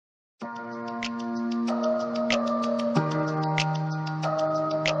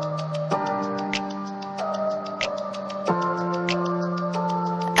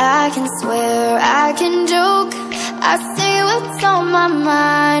I can swear, I can joke, I say what's on my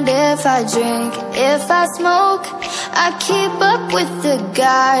mind. If I drink, if I smoke, I keep up with the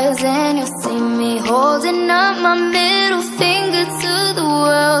guys. And you'll see me holding up my middle finger to the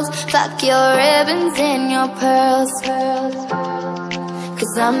world. Fuck your ribbons and your pearls,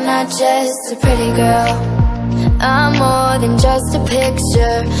 cause I'm not just a pretty girl, I'm more than just a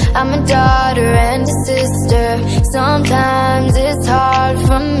picture. I'm a daughter and a sister. Sometimes it's hard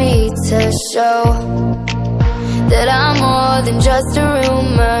for me to show that I'm more than just a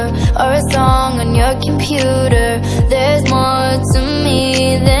rumor or a song on your computer. There's more to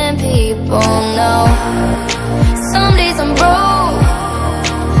me than people know. Some days I'm broke,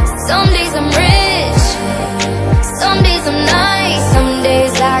 some days I'm rich, some days I'm nice, some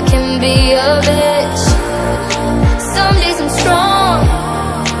days I can be a bitch. Some days I'm strong,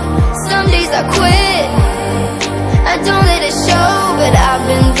 some days I quit. I don't let it show, but I've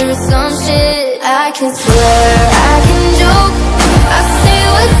been through some shit. I can swear, I can joke, I say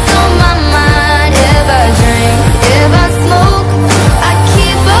what's on my mind. If I drink, if I smoke, I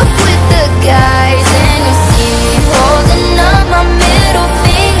keep up with the guys. And you'll see me holding up my middle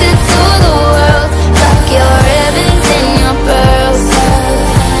finger to the world. Fuck your ribbons and your pearls,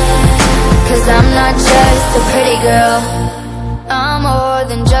 cause I'm not just a pretty girl, I'm more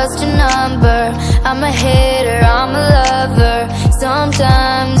than just a number. I'm a hitter, I'm a lover.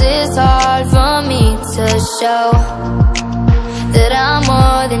 Sometimes it's hard for me to show that I'm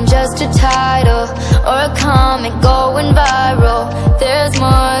more than just a title or a comic going viral. There's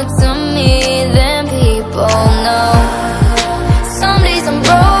more to me than people know. Some days I'm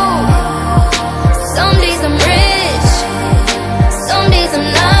broke, some days I'm rich, some days I'm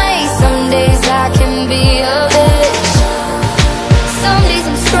nice, some days I can be a bitch. Some days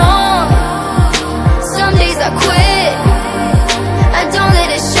I'm strong, some days I quit. I don't let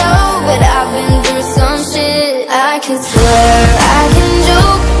it show, but I've been through some shit. I can swear, I can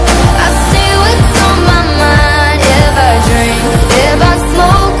joke, I say what's on my mind. If I drink, if I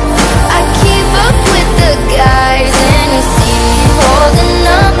smoke, I keep up with the guys. And you see me holding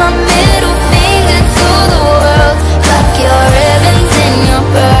up my middle finger to the world. Fuck your ribbons and your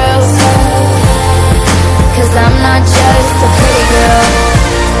pearls, cause I'm not just a pretty girl,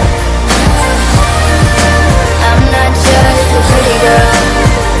 I'm not just a pretty girl.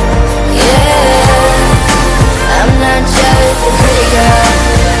 Yeah, I'm not just a pretty girl.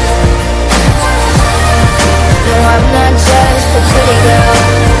 No, I'm not just a pretty girl.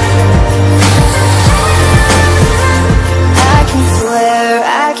 I can swear,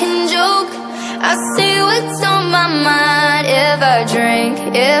 I can joke, I say what's on my mind. If I drink,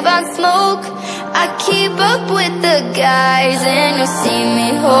 if I smoke, I keep up with the guys. And you'll see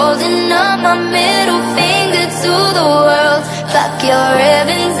me holding up my middle finger to the world. Fuck your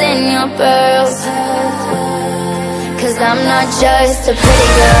ribbons and your pearls, cause I'm not just a pretty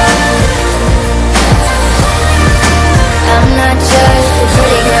girl, I'm not just a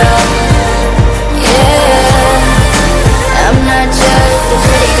pretty girl. Yeah, I'm not just a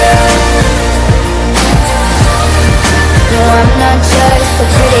pretty girl. No, I'm not just a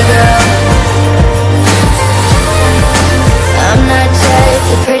pretty girl, I'm not just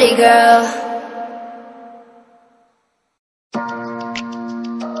a pretty girl.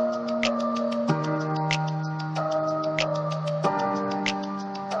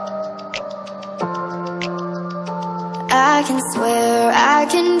 I can swear, I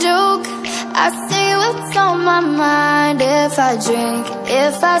can joke, I say what's on my mind. If I drink,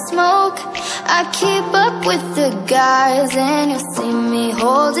 if I smoke, I keep up with the guys. And you'll see me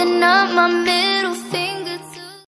holding up my